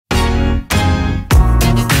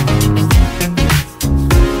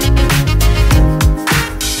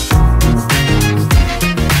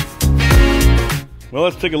Well,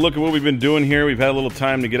 let's take a look at what we've been doing here. We've had a little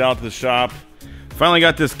time to get out to the shop. Finally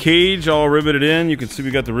got this cage all riveted in. You can see we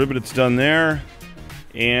got the rivets done there.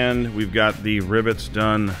 And we've got the rivets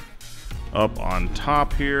done up on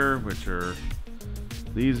top here, which are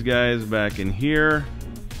these guys back in here.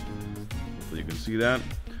 So you can see that.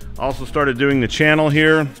 Also started doing the channel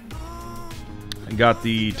here. I got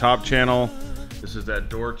the top channel. This is that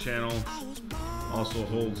door channel. Also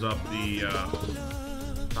holds up the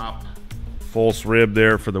top false rib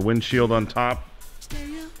there for the windshield on top.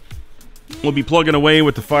 We'll be plugging away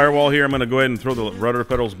with the firewall here. I'm going to go ahead and throw the rudder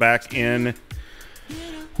pedals back in.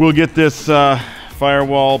 We'll get this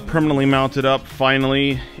firewall permanently mounted up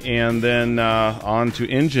finally, and then on to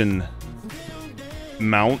engine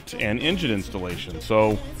mount and engine installation.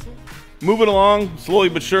 So moving along slowly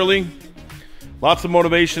but surely. Lots of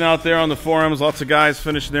motivation out there on the forums. Lots of guys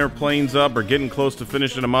finishing their planes up or getting close to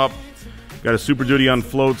finishing them up. Got a Super Duty on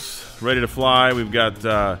floats ready to fly. We've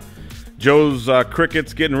got Joe's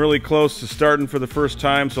Crickets getting really close to starting for the first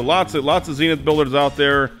time. So lots of Zenith builders out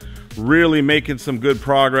there really making some good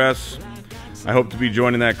progress. I hope to be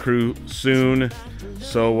joining that crew soon.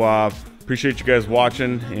 So appreciate you guys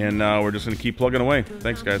watching, and we're just going to keep plugging away.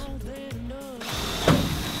 Thanks, guys.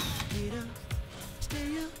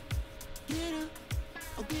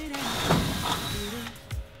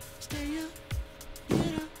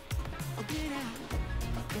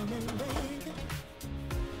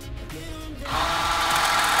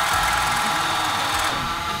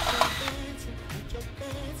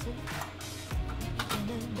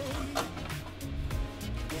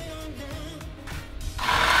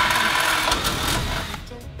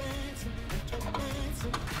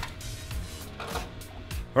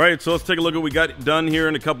 All right, so let's take a look at what we got done here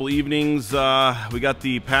in a couple evenings. We got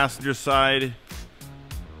the passenger side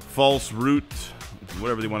false root,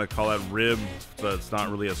 whatever they want to call that, rib. So it's not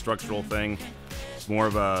really a structural thing. It's more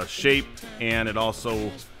of a shape, and it also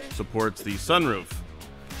supports the sunroof.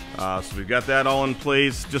 So we've got that all in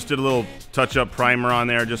place. Just did a little touch-up primer on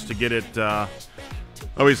there just to get it.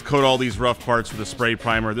 Always coat all these rough parts with a spray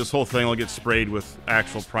primer. This whole thing will get sprayed with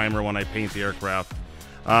actual primer when I paint the aircraft.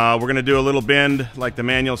 We're going to do a little bend like the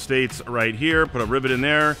manual states right here. Put a rivet in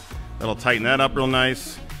there. That'll tighten that up real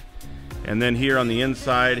nice. And then here on the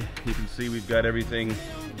inside, you can see we've got everything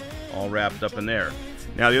all wrapped up in there.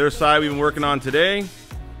 Now the other side we've been working on today.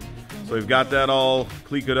 So we've got that all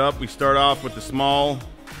cleated up. We start off with the small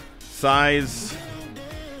size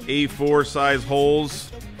A4 size holes,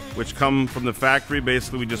 which come from the factory.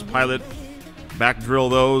 Basically, we just pilot back drill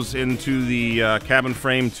those into the cabin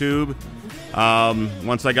frame tube.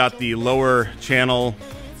 Once I got the lower channel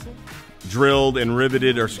drilled and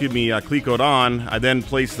riveted, or excuse me, clecoed on, I then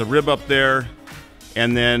placed the rib up there,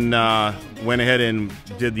 and then went ahead and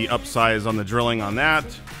did the upsize on the drilling on that.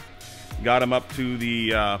 Got them up to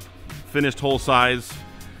the finished hole size.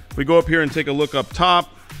 If we go up here and take a look up top,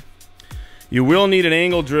 you will need an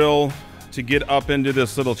angle drill to get up into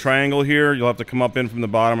this little triangle here. You'll have to come up in from the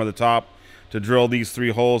bottom or the top to drill these 3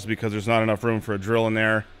 holes because there's not enough room for a drill in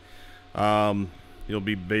there. You'll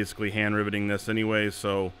be basically hand riveting this anyway,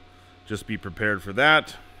 so just be prepared for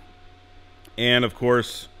that. And of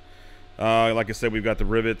course, like I said, we've got the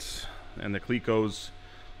rivets and the clecos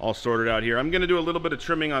all sorted out here. I'm going to do a little bit of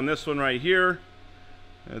trimming on this one right here.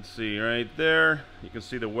 Let's see, right there. You can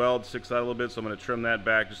see the weld sticks out a little bit, so I'm going to trim that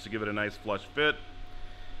back just to give it a nice flush fit.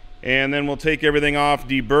 And then we'll take everything off,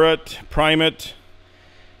 deburr it, prime it,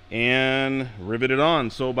 and rivet it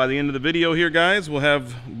on. So by the end of the video here, guys, we'll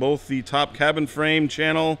have both the top cabin frame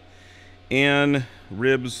channel and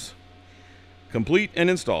ribs complete and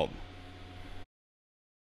installed.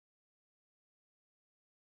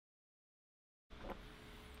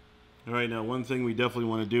 All right, now one thing we definitely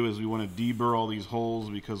want to do is we want to deburr all these holes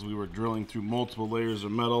because we were drilling through multiple layers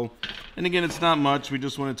of metal. And again, it's not much. We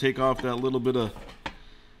just want to take off that little bit of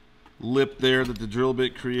lip there that the drill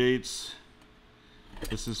bit creates.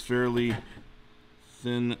 This is fairly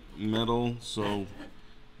thin metal, so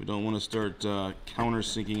we don't want to start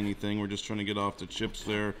countersinking anything. We're just trying to get off the chips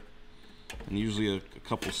there, and usually a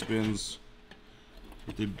couple spins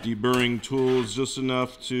with the deburring tool is just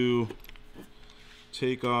enough to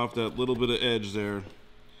take off that little bit of edge there.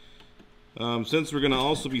 Since we're going to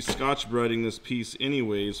also be scotch brightening this piece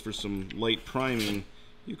anyways for some light priming,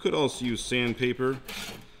 you could also use sandpaper.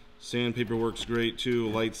 Sandpaper works great too,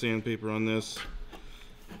 light sandpaper on this.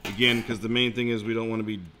 Again, because the main thing is we don't want to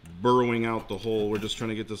be burrowing out the hole. We're just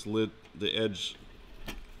trying to get this the edge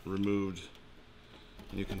removed.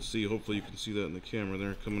 And you can see, hopefully you can see that in the camera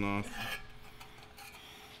there coming off.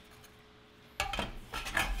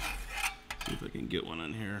 See if I can get one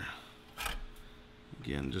on here.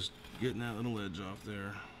 Again, just getting that little edge off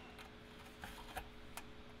there.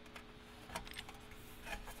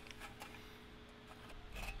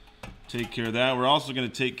 Take care of that. We're also going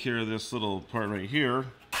to take care of this little part right here.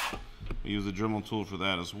 We use the Dremel tool for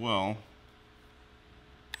that as well.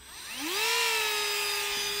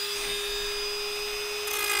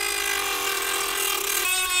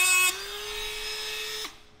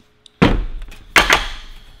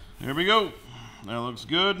 There we go. That looks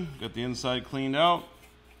good. Got the inside cleaned out.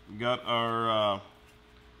 We got our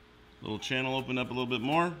little channel opened up a little bit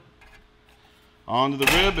more. Onto the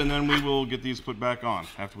rib, and then we will get these put back on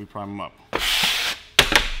after we prime them up.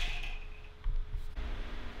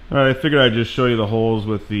 Alright, I figured I'd just show you the holes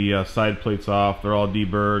with the side plates off. They're all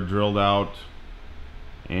deburred, drilled out,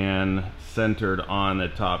 and centered on the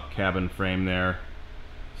top cabin frame there.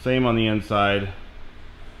 Same on the inside.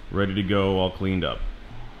 Ready to go, all cleaned up.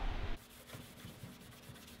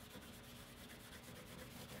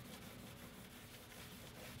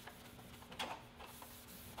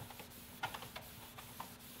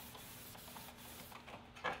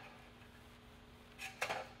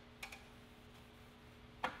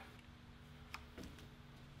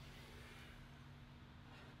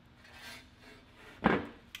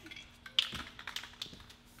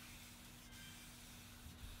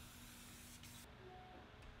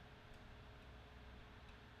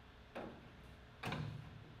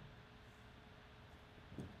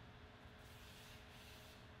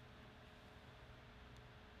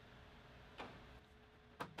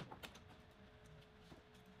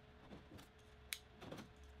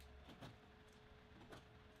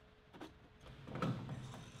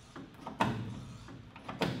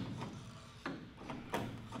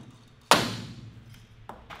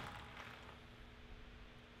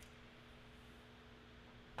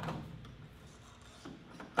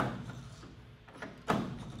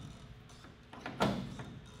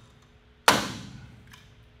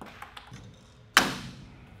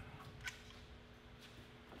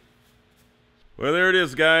 Well, there it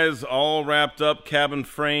is, guys. All wrapped up. Cabin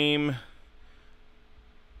frame,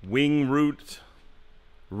 wing root,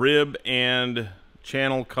 rib, and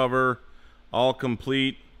channel cover all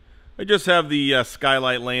complete. I just have the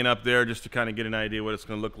skylight laying up there just to kind of get an idea what it's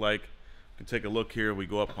going to look like. You can take a look here. We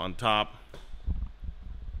go up on top.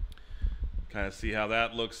 Kind of see how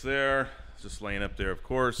that looks there. It's just laying up there, of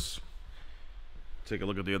course. Take a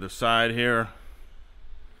look at the other side here.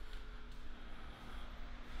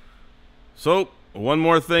 So, one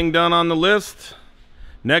more thing done on the list.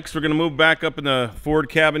 Next, we're going to move back up in the forward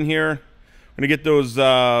cabin here. We're going to get those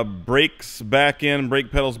brakes back in,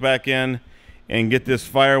 brake pedals back in, and get this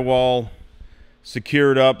firewall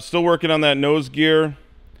secured up. Still working on that nose gear,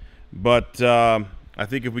 but I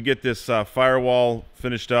think if we get this firewall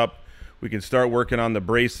finished up, we can start working on the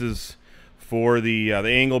braces for the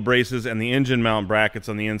angle braces and the engine mount brackets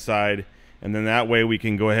on the inside. And then that way we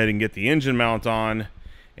can go ahead and get the engine mount on,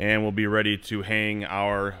 and we'll be ready to hang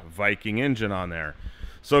our Viking engine on there.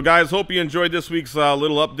 So guys, hope you enjoyed this week's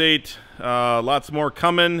little update. Lots more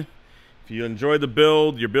coming. If you enjoyed the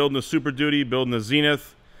build, you're building the Super Duty, building the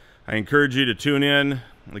Zenith, I encourage you to tune in.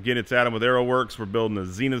 Again, it's Adam with Aeroworks. We're building the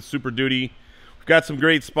Zenith Super Duty. We've got some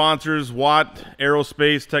great sponsors: Watt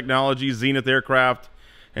Aerospace Technology, Zenith Aircraft,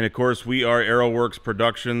 and of course we are Aeroworks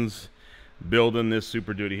Productions, building this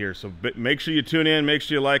Super Duty here. So make sure you tune in, make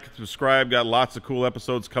sure you like, subscribe. Got lots of cool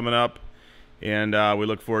episodes coming up, and we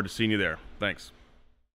look forward to seeing you there. Thanks.